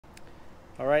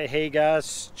All right, hey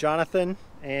guys, Jonathan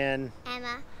and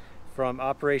Emma. from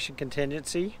Operation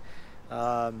Contingency.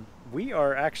 We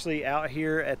are actually out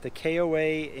here at the KOA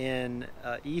in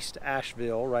East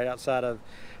Asheville, right outside of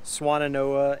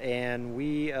Swannanoa, and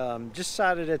we just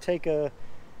decided to take a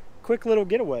quick little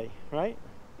getaway, right?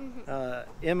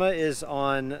 Emma is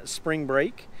on spring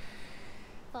break,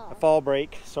 fall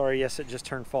break. Sorry, yes, it just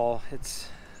turned fall. It's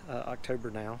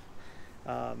October now.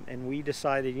 And we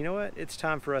decided, you know what, it's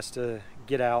time for us to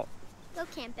get out.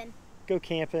 Go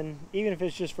camping, even if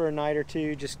it's just for a night or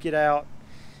two, just get out,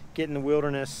 get in the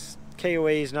wilderness.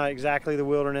 KOA is not exactly the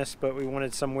wilderness, but we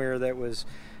wanted somewhere that was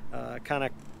kind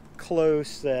of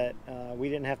close, that we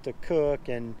didn't have to cook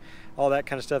and all that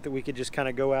kind of stuff, that we could just kind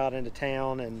of go out into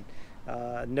town and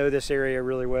know this area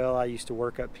really well. I used to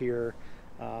work up here.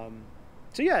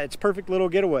 So yeah, it's a perfect little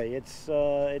getaway.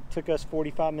 It took us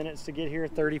 45 minutes to get here,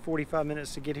 45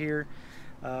 minutes to get here.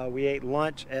 We ate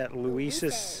lunch at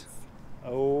Luis's.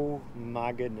 Oh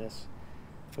my goodness.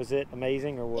 Was it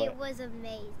amazing or what? It was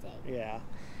amazing. Yeah.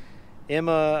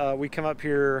 Emma, we come up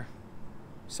here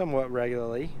somewhat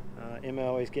regularly. Emma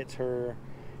always gets her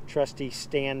trusty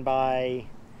standby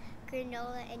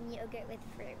Granola and yogurt with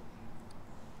fruit.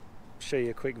 Show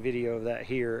you a quick video of that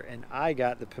here, and I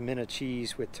got the pimento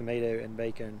cheese with tomato and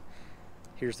bacon.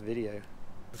 Here's the video.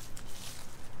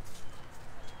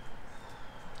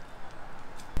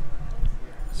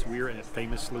 So we're at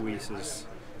Famous Luis's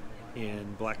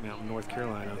in Black Mountain, North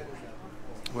Carolina.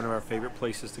 One of our favorite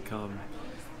places to come.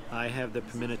 I have the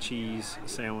pimento cheese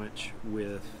sandwich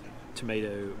with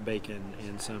tomato, bacon,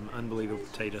 and some unbelievable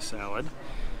potato salad.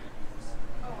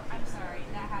 Oh, I'm sorry,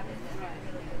 that happened.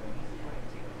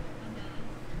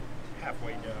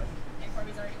 Halfway done. And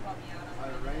Corby's already called me out on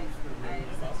it.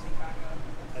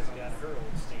 Has got her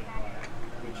old standby,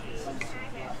 which is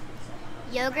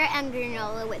Yogurt and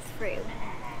granola with fruit.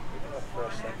 look how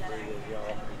fresh that fruit is,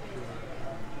 y'all.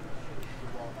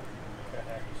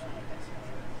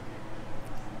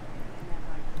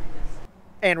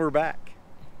 And we're back.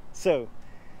 So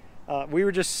we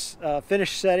were just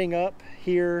finished setting up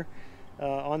here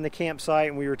on the campsite,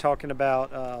 and we were talking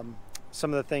about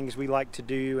some of the things we like to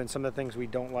do and some of the things we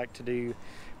don't like to do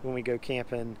when we go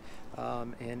camping.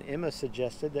 And Emma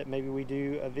suggested that maybe we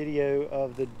do a video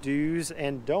of the do's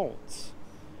and don'ts,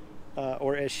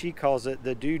 or as she calls it,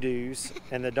 the do-dos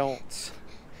and the don'ts.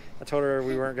 I told her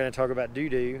we weren't going to talk about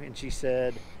do-do, and she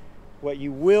said, what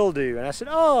you will do. And I said,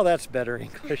 oh, that's better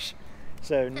English.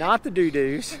 So not the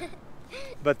do-dos,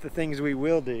 but the things we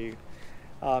will do.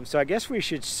 So I guess we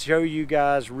should show you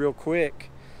guys real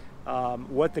quick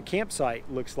what the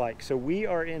campsite looks like. So we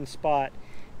are in spot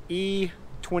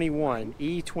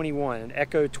E21,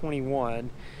 Echo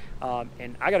 21.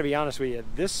 And I gotta be honest with you,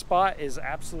 this spot is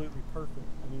absolutely perfect.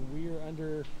 I mean, we are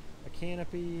under a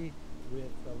canopy with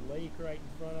the lake right in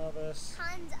front of us.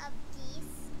 Tons of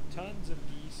geese. Tons of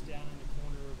geese down in the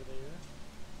corner over there.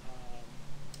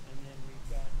 And then we've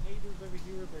got neighbors over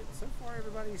here, but so far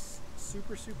everybody's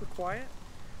super quiet.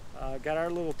 Got our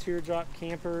little teardrop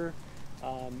camper,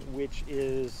 which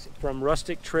is from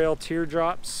Rustic Trail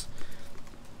Teardrops,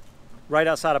 right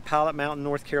outside of Pilot Mountain,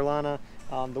 North Carolina.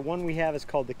 The one we have is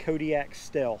called the Kodiak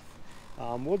Stealth.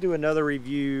 We'll do another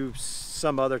review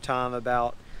some other time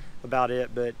about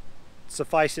it, but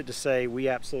suffice it to say, we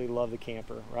absolutely love the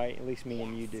camper, right? At least me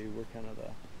and you do. We're kind of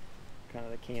the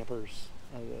campers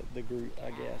of the group, I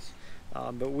guess.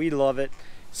 But we love it.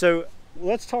 So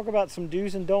let's talk about some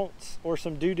do's and don'ts, or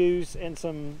some do-dos and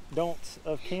some don'ts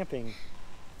of camping.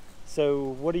 So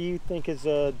what do you think is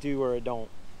a do or a don't?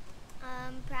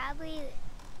 Probably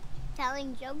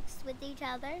telling jokes with each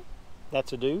other.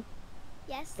 That's a do?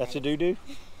 Yes. That's a do-do?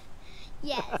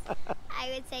 Yes,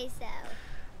 I would say so.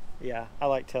 Yeah, I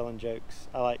like telling jokes.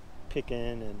 I like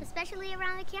picking, and Especially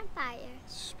around the campfire.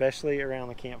 especially around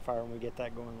the campfire when we get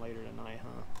that going later tonight,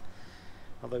 huh?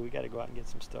 Although we got to go out and get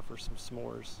some stuff for some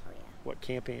s'mores. Oh yeah. What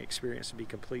camping experience would be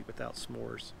complete without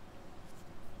s'mores?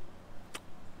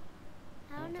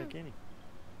 I don't know. think any.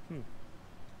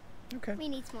 Okay. We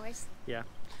need s'mores. Yeah.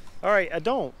 All right, a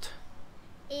don't.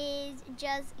 Is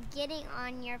just getting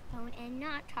on your phone and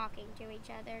not talking to each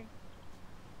other.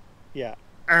 Yeah.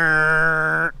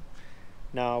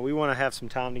 No, we want to have some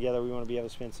time together. We want to be able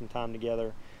to spend some time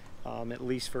together, at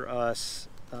least for us.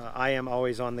 I am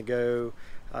always on the go.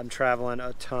 I'm traveling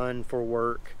a ton for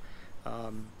work.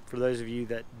 For those of you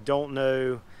that don't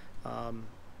know, I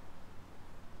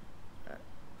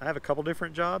have a couple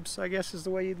different jobs, I guess is the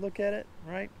way you'd look at it,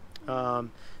 right?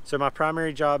 So my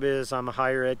primary job is I'm a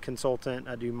higher ed consultant.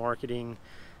 I do marketing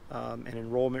and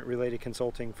enrollment related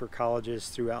consulting for colleges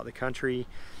throughout the country.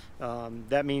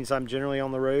 That means I'm generally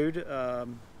on the road.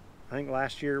 I think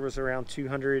last year was around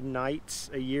 200 nights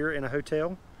a year in a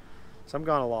hotel. So I'm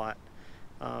gone a lot.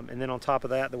 And then on top of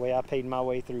that, the way I paid my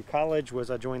way through college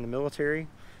was I joined the military.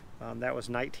 That was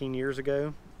 19 years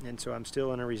ago. And so I'm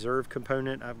still in a reserve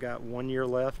component. I've got 1 year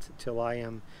left till I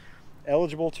am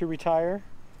eligible to retire.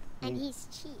 And he's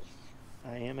chief.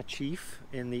 I am a chief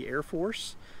in the Air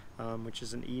Force, which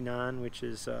is an E9, which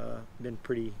has been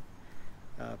pretty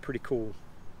cool.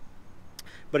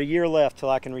 But a year left till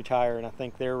I can retire, and I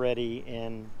think they're ready,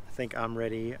 and I think I'm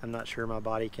ready. I'm not sure my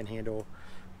body can handle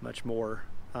much more.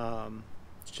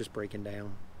 It's just breaking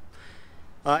down.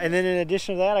 And then in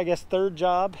addition to that, I guess third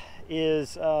job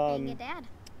is Being a dad.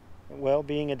 well,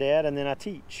 being a dad, and then I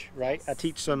teach, right? Yes, I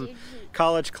teach some you do teach.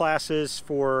 college classes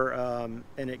for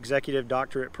an executive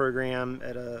doctorate program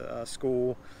at a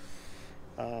school.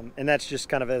 And that's just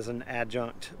kind of as an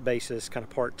adjunct basis, kind of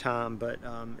part-time, but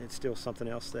it's still something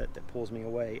else that pulls me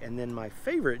away. And then my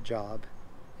favorite job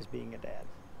is being a dad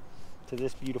to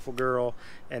this beautiful girl,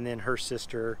 and then her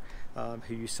sister,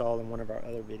 who you saw in one of our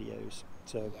other videos.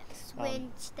 So Yes,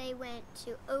 when they went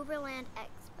to Overland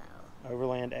Expo.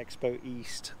 Overland Expo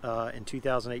East in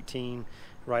 2018,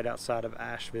 right outside of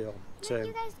Asheville. Are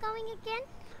you guys going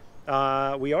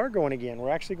again? We are going again. We're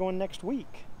actually going next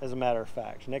week, as a matter of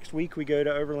fact. Next week we go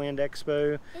to Overland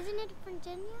Expo. Isn't it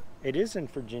Virginia? It is in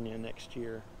Virginia next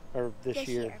year, or this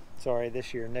year. Sorry,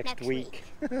 this year. Next week.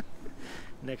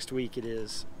 Next week it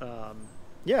is.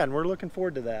 Yeah, and we're looking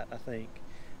forward to that, I think.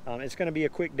 It's going to be a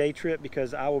quick day trip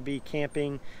because I will be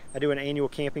camping. I do an annual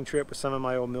camping trip with some of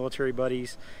my old military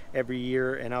buddies every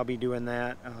year, and I'll be doing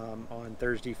that on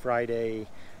Thursday, Friday,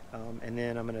 and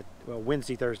then I'm going to,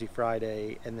 Wednesday, Thursday,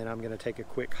 Friday, and then I'm going to take a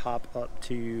quick hop up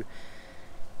to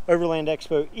Overland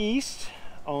Expo East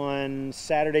on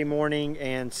Saturday morning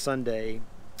and Sunday.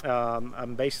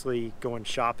 I'm basically going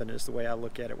shopping is the way I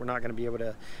look at it. We're not going to be able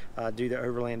to do the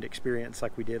Overland experience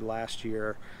like we did last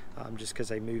year, just because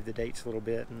they moved the dates a little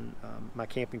bit, and my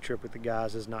camping trip with the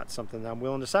guys is not something that I'm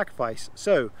willing to sacrifice.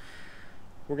 So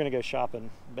we're going to go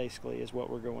shopping, basically, is what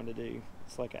we're going to do.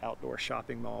 It's like an outdoor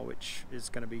shopping mall, which is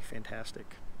going to be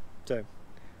fantastic. So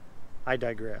I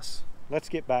digress. Let's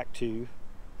get back to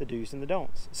the do's and the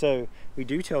don'ts. So we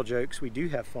do tell jokes, we do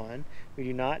have fun, we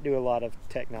do not do a lot of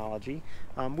technology.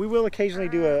 We will occasionally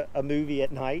do a movie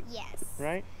at night. Yes.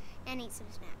 Right? And eat some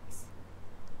snacks.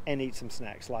 And eat some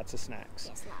snacks, lots of snacks.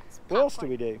 Yes, lots. What else do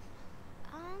we do?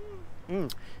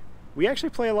 We actually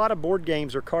play a lot of board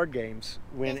games or card games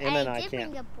when yes, Emma and I I did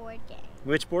camp. bring a board game.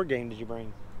 Which board game did you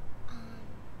bring?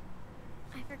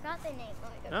 I forgot the name.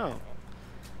 Let me go Oh. grab it.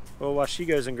 Well, while she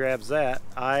goes and grabs that,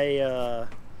 I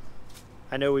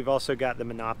know we've also got the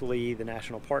Monopoly, the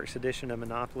National Parks edition of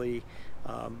Monopoly.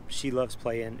 She loves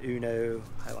playing Uno.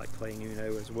 I like playing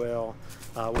Uno as well.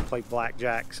 We'll play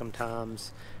blackjack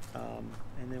sometimes.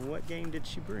 And then what game did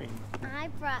she bring? I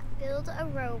brought Build a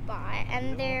Robot,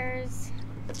 and there's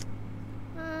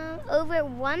over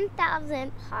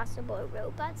 1,000 possible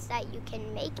robots that you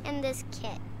can make in this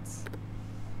kit.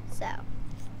 So.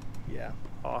 Yeah,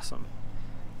 awesome.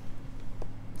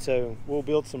 So we'll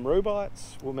build some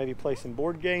robots. We'll maybe play some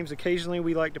board games. Occasionally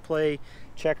we like to play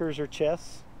checkers or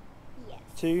chess Yes.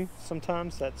 too.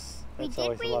 Sometimes that's We did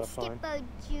always a bring lot of fun. Skippo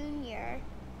Jr.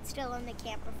 still in the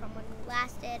camper from when we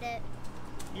last did it.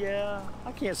 Yeah,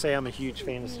 I can't say I'm a huge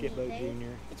fan of Me Skippo neither. Jr.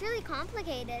 It's really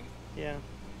complicated. Yeah.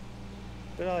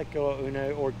 But I like Go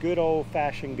Uno or good old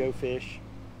fashioned Go Fish.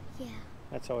 Yeah.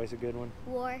 That's always a good one.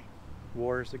 War.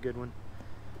 War is a good one.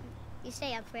 You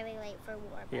stay up really late for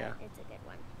War, but Yeah. it's a good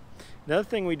one. Another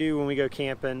thing we do when we go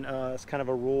camping, it's kind of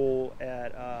a rule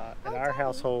at our Daddy.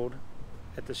 household,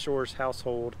 at the Shores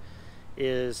household,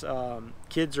 is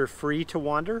kids are free to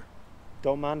wander.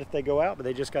 Don't mind if they go out, but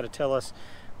they just got to tell us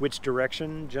which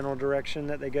direction, general direction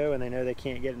that they go, and they know they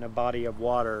can't get in a body of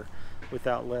water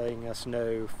without letting us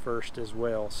know first as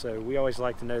well. So we always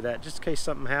like to know that, just in case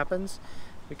something happens,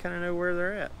 we kind of know where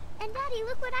they're at. And Daddy,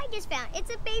 look what I just found.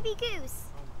 It's a baby goose.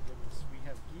 Oh my goodness, we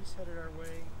have geese headed our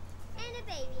way, And a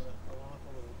baby. along with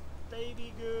a little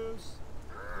baby goose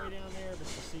way down there, but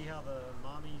you see how the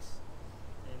mommies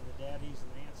and the daddies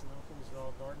and aunts and uncles are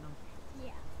all guarding them?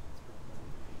 Yeah. That's pretty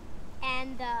cool.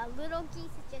 And the little geese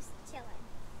is just chilling.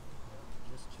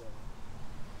 Just chilling.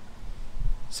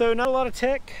 So not a lot of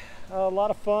tech, a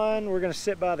lot of fun. We're going to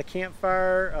sit by the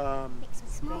campfire. Make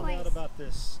some Found out s'mores. about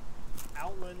this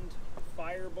Outland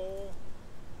fire bowl.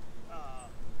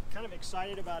 Kind of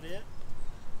excited about it.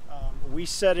 We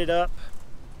set it up,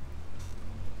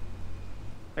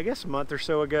 I guess, a month or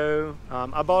so ago.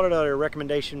 I bought it at a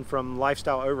recommendation from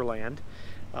Lifestyle Overland.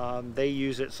 They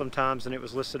use it sometimes, and it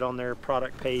was listed on their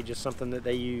product page as something that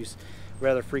they use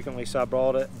rather frequently. So I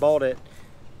bought it,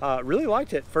 Really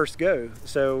liked it first go.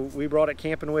 So we brought it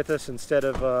camping with us instead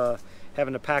of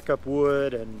having to pack up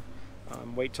wood and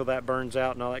wait till that burns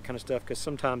out and all that kind of stuff, because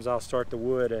sometimes I'll start the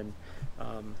wood and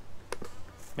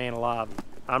man alive,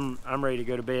 I'm ready to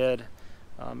go to bed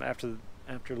after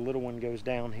the little one goes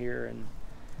down here, and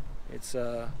it's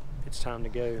time to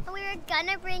go. We were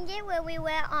gonna bring it when we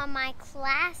went on my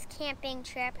class camping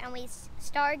trip and we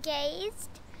stargazed,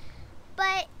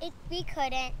 but we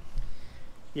couldn't.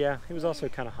 Yeah, it was also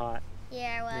kind of hot.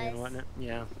 Yeah, it was. Wasn't it?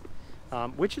 Yeah.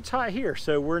 Which it's hot here,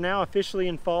 so we're now officially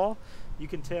in fall. You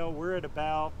can tell we're at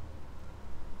about,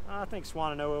 I think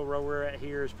Swannanoa, where we're at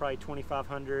here, is probably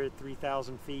 2,500,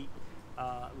 3,000 feet.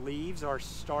 Leaves are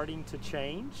starting to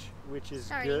change, which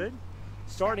is good.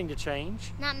 Starting to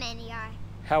change. Not many are.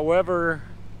 However,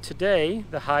 today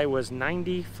the high was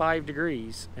 95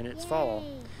 degrees and it's fall.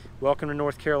 Welcome to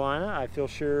North Carolina. I feel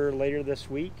sure later this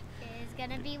week it's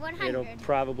gonna be 100. it'll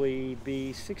probably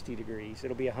be 60 degrees.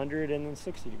 It'll be 100 and then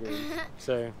 60 degrees.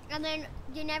 So. And then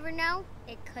you never know,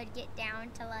 it could get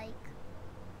down to like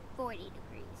 40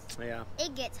 degrees. Yeah.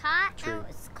 It gets hot True. and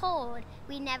it's cold.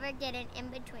 We never get an in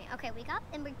between. Okay, we got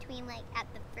in between like at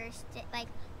the first, like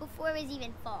before it was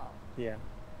even fall. Yeah.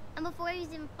 And before it was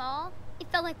even fall, it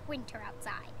felt like winter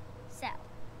outside. So.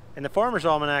 And the Farmer's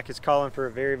Almanac is calling for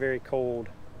a very, very cold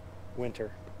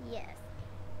winter. Yes.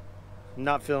 I'm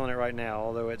not feeling it right now,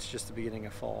 although it's just the beginning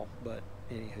of fall. But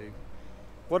anywho,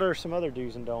 what are some other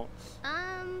do's and don'ts?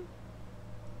 How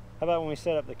about when we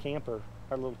set up the camper,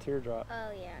 our little teardrop?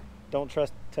 Oh yeah. Don't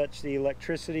touch the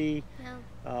electricity.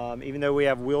 No. Even though we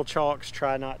have wheel chalks,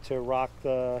 try not to rock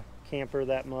the camper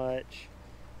that much.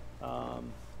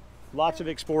 Lots of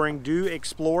exploring. Do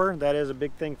explore. That is a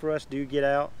big thing for us. Do get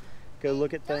out, go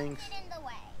look at things. Don't get in the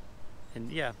way.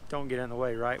 And yeah, don't get in the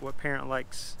way, right? What parent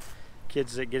likes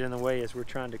kids that get in the way as we're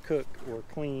trying to cook or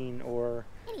clean or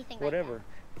anything whatever? Like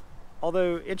that.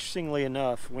 Although, interestingly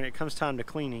enough, when it comes time to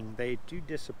cleaning, they do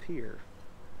disappear.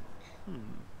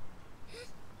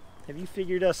 Have you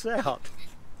figured us out?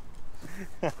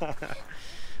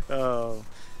 Oh,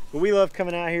 but we love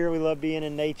coming out here. We love being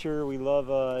in nature. We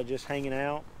love just hanging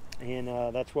out, and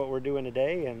that's what we're doing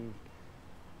today. And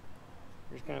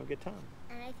we're just gonna have a good time.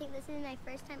 And I think this is my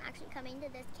first time actually coming to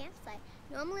this campsite.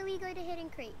 Normally we go to Hidden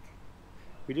Creek.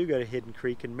 We do go to Hidden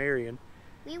Creek in Marion.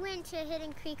 We went to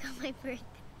Hidden Creek on my birthday.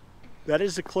 That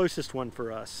is the closest one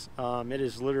for us. It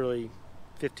is literally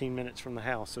 15 minutes from the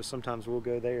house, so sometimes we'll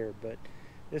go there. But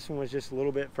this one was just a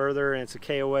little bit further, and it's a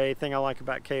KOA. Thing I like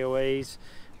about KOAs,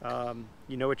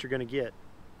 you know what you're going to get.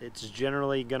 It's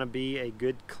generally going to be a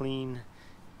good, clean,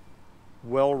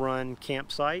 well-run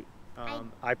campsite.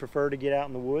 I prefer to get out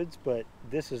in the woods, but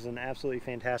this is an absolutely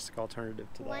fantastic alternative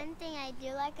to that. One thing I do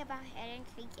like about Hidden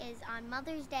Creek is on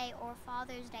Mother's Day or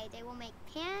Father's Day, they will make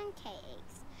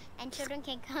pancakes, and children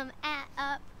can come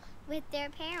up with their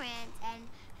parents and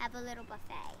have a little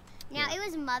buffet. Now, it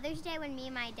was Mother's Day when me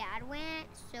and my dad went,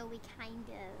 so we kind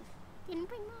of didn't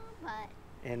bring Mom,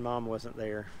 but... And Mom wasn't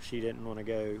there. She didn't want to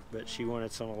go, but she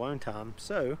wanted some alone time,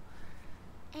 so...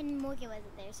 And Morgan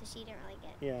wasn't there, so she didn't really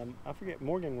get... Yeah, I forget.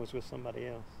 Morgan was with somebody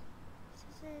else.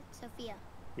 Sophia.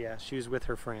 Yeah, she was with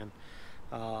her friend.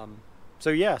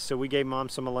 So we gave Mom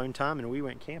some alone time, and we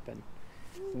went camping.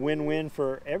 Win-win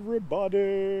for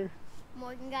everybody.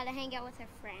 Morgan got to hang out with her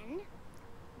friend.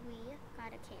 We got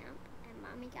a camp, and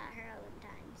Mommy got her alone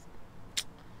times.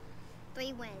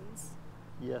 3 wins.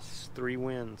 Yes, 3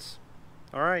 wins.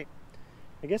 All right.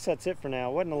 I guess that's it for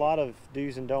now. Wasn't a lot of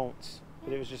do's and don'ts,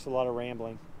 but it was just a lot of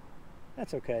rambling.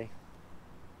 That's okay.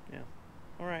 Yeah.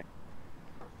 All right.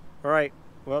 All right.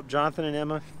 Well, Jonathan and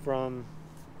Emma from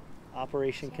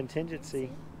Operation Contingency.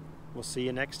 We'll see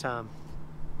you next time.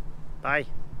 Bye.